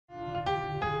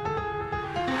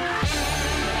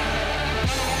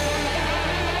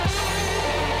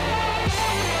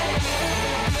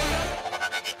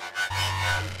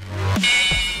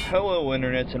Hello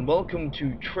internets and welcome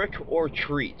to Trick or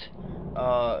Treat.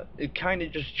 It kinda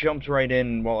just jumped right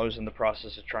in while I was in the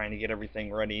process of trying to get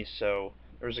everything ready, so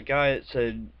there was a guy that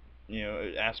said,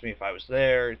 asked me if I was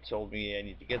there, it told me I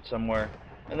need to get somewhere,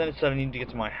 and then it said I need to get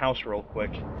to my house real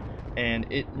quick, and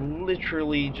it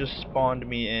literally just spawned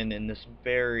me in this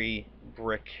very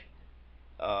brick,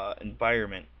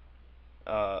 environment.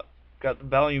 Got the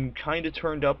volume kinda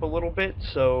turned up a little bit,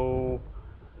 so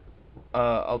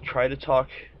I'll try to talk.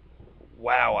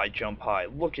 Wow, I jump high.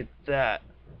 Look at that.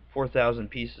 4,000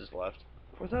 pieces left.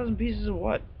 4,000 pieces of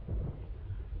what?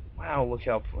 Wow, look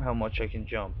how much I can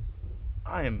jump.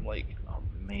 I am, like,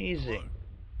 amazing.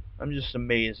 I'm just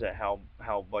amazed at how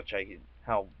much I can,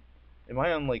 am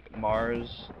I on, like,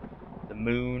 Mars? The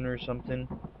moon or something?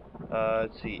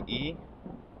 Let's see, E?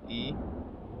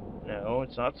 No,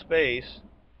 it's not space.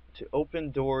 To open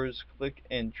doors, click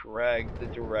and drag the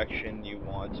direction you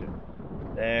want to.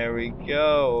 There we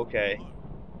go, okay.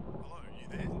 Hello, you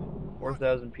there?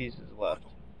 4,000 pieces left.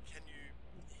 Michael, can you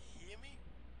hear me?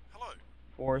 Hello? You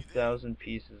there? 4,000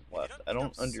 pieces If you left. don't I pick don't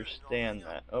up soon, I'll hang understand up.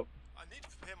 that. Oh, I need to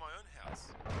prepare my own house.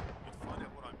 You'd find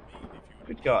out what I mean if you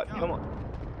good would God, pick up. come on.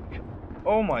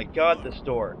 Oh my God, Hello? this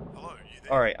door. Hello, you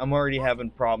there? Alright, I'm already Michael? having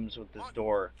problems with this Michael,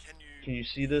 door. can you Can you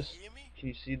see this? hear me? Can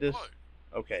you see this? Hello?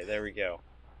 You Okay, there there? we go.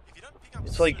 If you don't pick up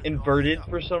It's like soon, I'll hang inverted up.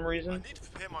 for some I reason. need to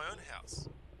prepare my own house.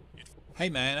 Hey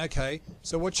man, okay,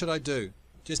 so what should I do?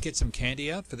 Just get some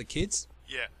candy out for the kids?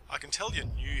 Yeah, I can tell you're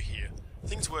new here.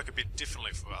 Things work a bit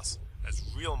differently for us, as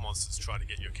real monsters try to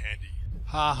get your candy.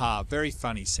 Ha ha, very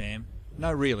funny, Sam.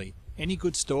 No, really. Any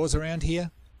good stores around here?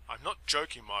 I'm not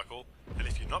joking, Michael, and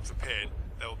if you're not prepared,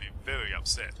 they will be very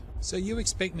upset. So you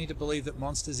expect me to believe that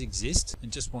monsters exist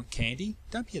and just want candy?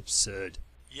 Don't be absurd.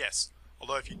 Yes,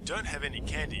 although if you don't have any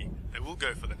candy, they will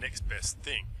go for the next best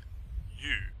thing.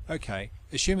 You. Okay,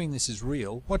 assuming this is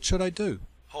real, what should I do?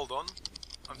 Hold on.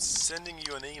 I'm sending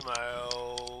you an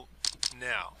email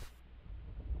now.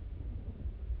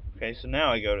 Okay, so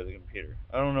now I go to the computer.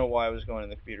 I don't know why I was going to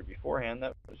the computer beforehand.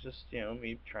 That was just,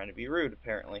 me trying to be rude,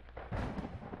 apparently.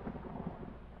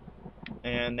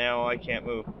 And now I can't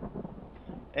move.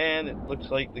 And it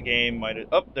looks like the game might have...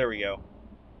 Oh, there we go.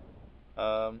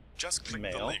 Just click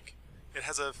the Mail. link. It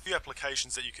has a few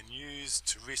applications that you can use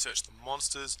to research the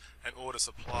monsters and order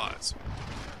supplies.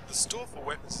 The store for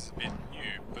weapons is a bit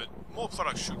new, but more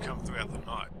products should come throughout the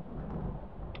night.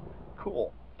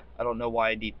 Cool. I don't know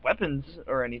why I need weapons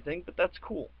or anything, but that's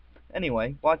cool.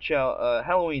 Anyway, watch out,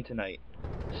 Halloween tonight.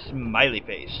 Smiley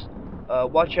face.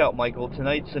 Watch out, Michael.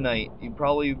 Tonight's the night. You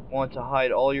probably want to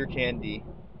hide all your candy.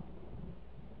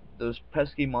 Those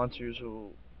pesky monsters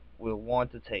will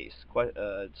want to taste.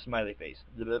 Smiley face.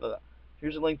 Blah, blah, blah.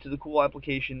 Here's a link to the cool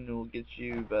application. It will get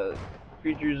you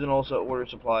creatures and also order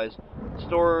supplies. The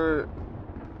store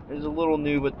is a little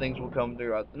new, but things will come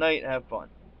throughout the night. Have fun.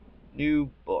 New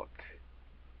book.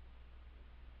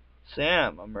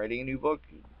 Sam, I'm writing a new book.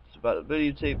 It's about a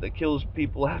videotape that kills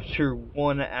people after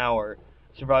 1 hour.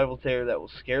 Survival terror that will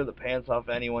scare the pants off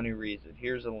anyone who reads it.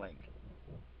 Here's a link.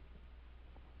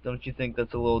 Don't you think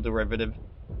that's a little derivative?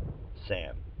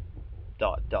 Sam. ...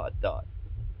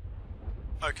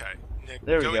 Okay, now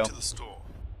There we go go. into the store.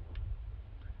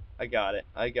 I got it.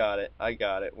 How do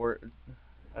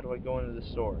I go into the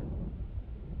store?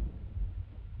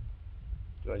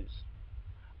 Do I just...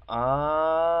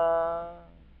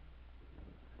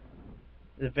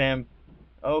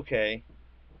 Okay.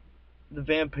 The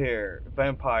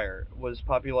vampire was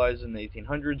popularized in the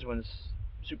 1800s when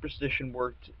superstition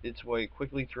worked its way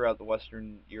quickly throughout the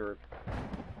Western Europe.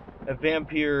 A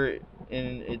vampire,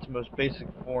 in its most basic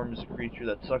form, is a creature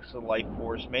that sucks the life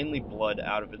force, mainly blood,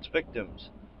 out of its victims.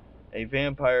 A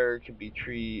vampire can be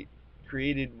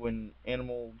created when an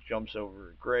animal jumps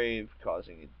over a grave,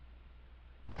 causing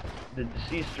the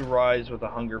deceased to rise with a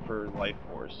hunger for life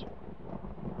force.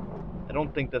 I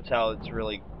don't think that's how it's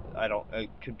really... I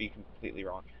could be completely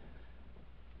wrong.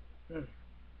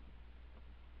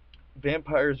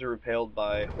 Vampires are repelled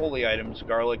by holy items,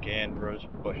 garlic, and rose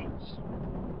bushes.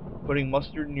 Putting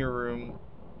mustard in your room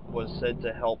was said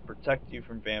to help protect you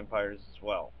from vampires as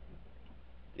well.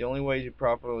 The only way to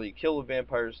properly kill a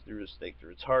vampire is through a stake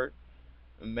through its heart.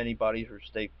 Many bodies were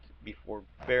staked before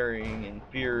burying in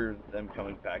fear of them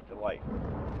coming back to life.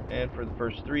 And for the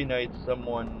first 3 nights,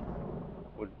 someone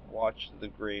would watch the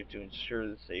grave to ensure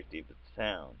the safety of its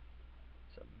town.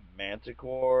 It's a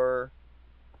manticore,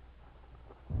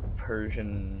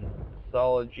 Persian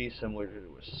mythology similar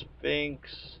to a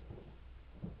sphinx,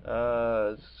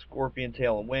 scorpion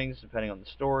tail and wings depending on the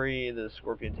story. The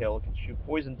scorpion tail can shoot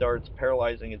poison darts,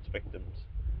 paralyzing its victims.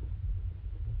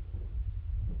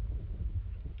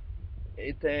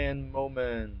 Ethan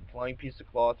moment. Flying piece of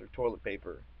cloth or toilet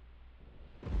paper.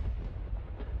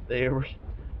 They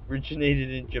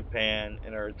originated in Japan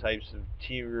and are types of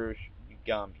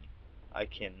Gami. I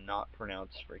cannot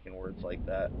pronounce freaking words like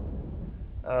that.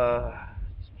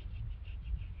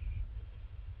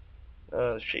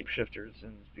 Shapeshifters,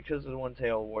 and because of the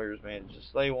one-tailed warriors managed to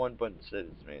slay one, but instead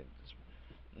it's made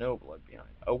no blood behind.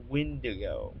 A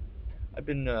Wendigo. I've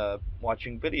been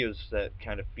watching videos that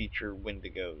kind of feature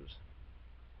Wendigos.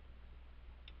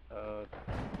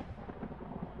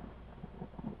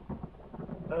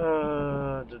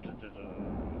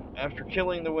 After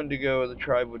killing the Wendigo, the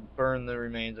tribe would burn the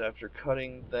remains after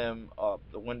cutting them up.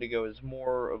 The Wendigo is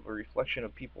more of a reflection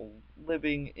of people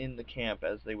living in the camp,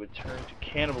 as they would turn to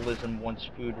cannibalism once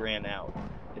food ran out.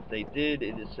 If they did,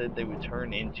 it is said they would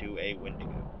turn into a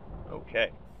Wendigo.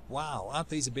 Okay. Wow, aren't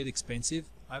these a bit expensive?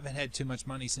 I haven't had too much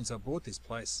money since I bought this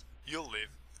place. You'll live.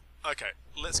 Okay,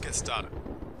 let's get started.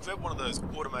 Grab one of those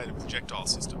automated projectile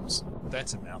systems.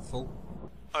 That's a mouthful.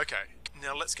 Okay,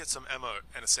 now let's get some ammo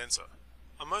and a sensor.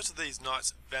 On most of these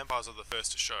nights, vampires are the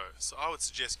first to show, so I would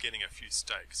suggest getting a few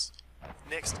stakes.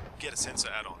 Next, get a sensor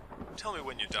add-on. Tell me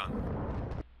when you're done.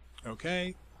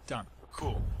 Okay, done.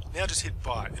 Cool. Now just hit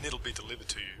buy and it'll be delivered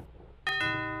to you.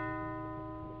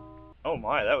 Oh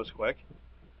my, that was quick.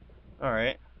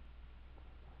 Alright.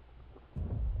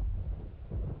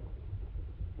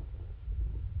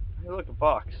 Hey, look, a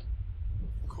box.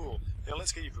 Cool. Now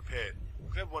let's get you prepared.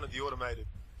 Grab one of the automated...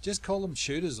 Just call them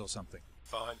shooters or something.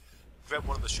 Fine. Grab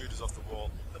one of the shooters off the wall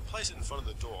and place it in front of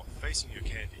the door, facing your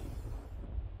candy.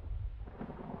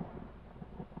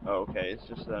 Oh, okay, it's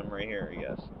just them right here, I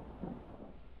guess.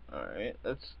 Alright,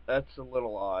 that's a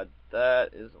little odd.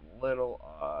 That is a little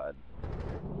odd.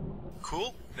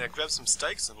 Cool. Now grab some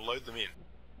stakes and load them in.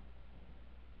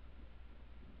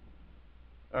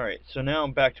 Alright, so now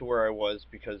I'm back to where I was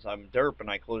because I'm derp and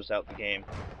I closed out the game.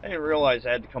 I didn't realize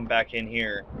I had to come back in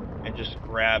here and just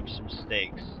grab some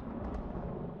stakes.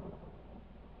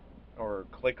 Or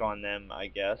click on them, I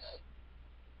guess.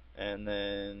 And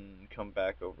then come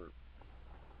back over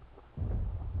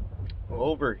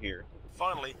here.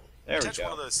 Finally, there attach we go.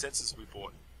 one of those sensors we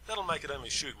bought. That'll make it only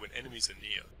shoot when enemies are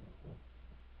near.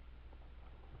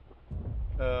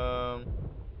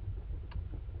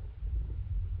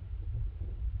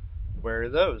 Where are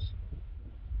those?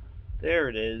 There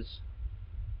it is.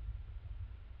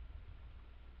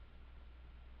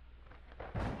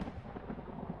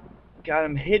 Got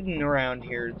him hidden around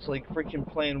here. It's like freaking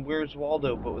playing Where's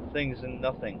Waldo, but with things and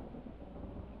nothing.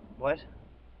 What?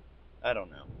 I don't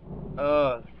know.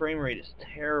 The frame rate is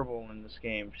terrible in this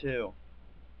game too.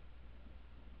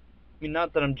 I mean,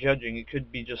 not that I'm judging. It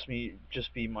could be just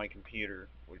be my computer,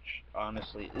 which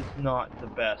honestly is not the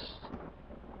best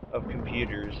of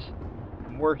computers.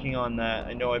 I'm working on that.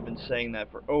 I know I've been saying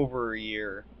that for over a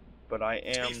year, but I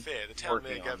am. To be fair, the town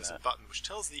mayor gave us a button which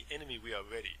tells the enemy we are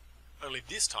ready. Only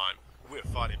this time, we're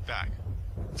fighting back.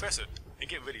 Press it and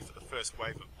get ready for the first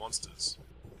wave of monsters.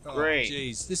 Oh, great.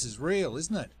 Jeez, this is real,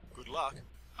 isn't it? Good luck.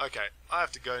 Okay, I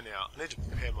have to go now. I need to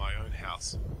prepare my own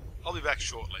house. I'll be back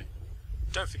shortly.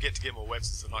 Don't forget to get more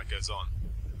weapons as the night goes on.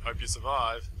 Hope you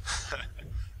survive.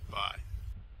 Bye.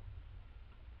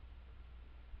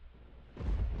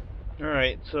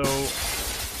 Alright, so...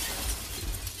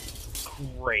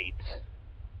 Great.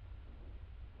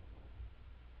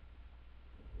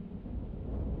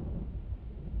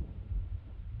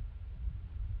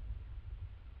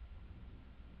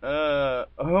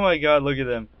 Oh my god, look at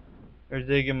them. They're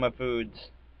digging my foods.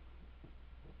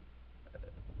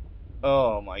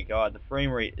 Oh my god, the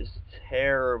frame rate is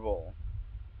terrible.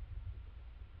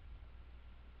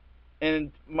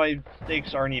 And my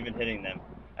stakes aren't even hitting them.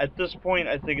 At this point,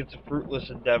 I think it's a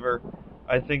fruitless endeavor.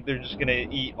 I think they're just gonna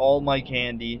eat all my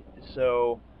candy,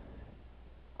 so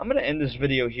I'm gonna end this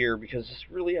video here because this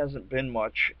really hasn't been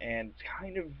much, and it's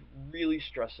kind of really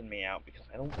stressing me out because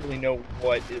I don't really know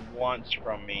what it wants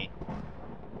from me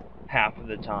half of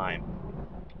the time.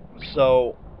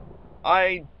 So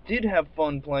I did have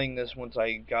fun playing this once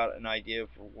I got an idea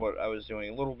for what I was doing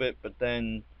a little bit, but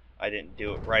then I didn't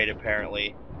do it right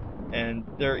apparently, and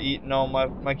they're eating all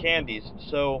my candies.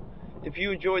 So if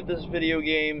you enjoyed this video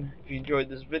game, if you enjoyed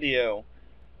this video,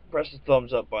 press the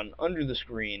thumbs up button under the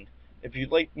screen. If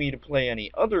you'd like me to play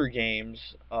any other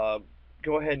games,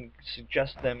 go ahead and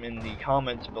suggest them in the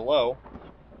comments below.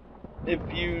 If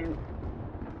you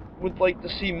would like to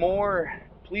see more,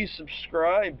 please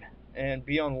subscribe and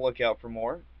be on the lookout for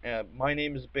more. My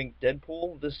name is Bink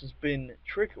Deadpool. This has been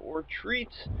Trick or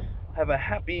Treat. Have a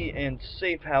happy and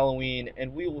safe Halloween,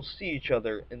 and we will see each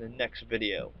other in the next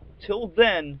video. Till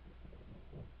then,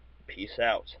 peace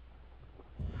out.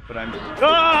 but I'm just...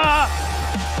 Ah!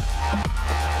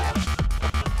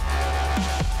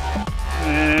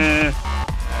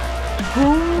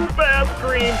 Too fast,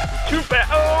 Cream! Too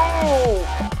fast! Oh!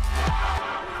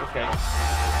 Okay.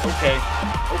 Okay.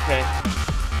 Okay.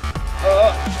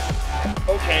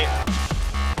 Okay.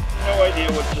 No idea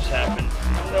what just happened.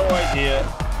 No idea.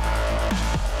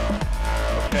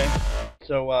 Okay.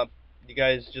 So, you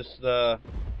guys just,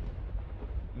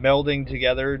 melding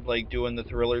together, like doing the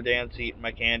Thriller dance, eating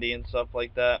my candy and stuff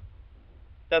like that.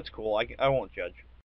 That's cool. I won't judge.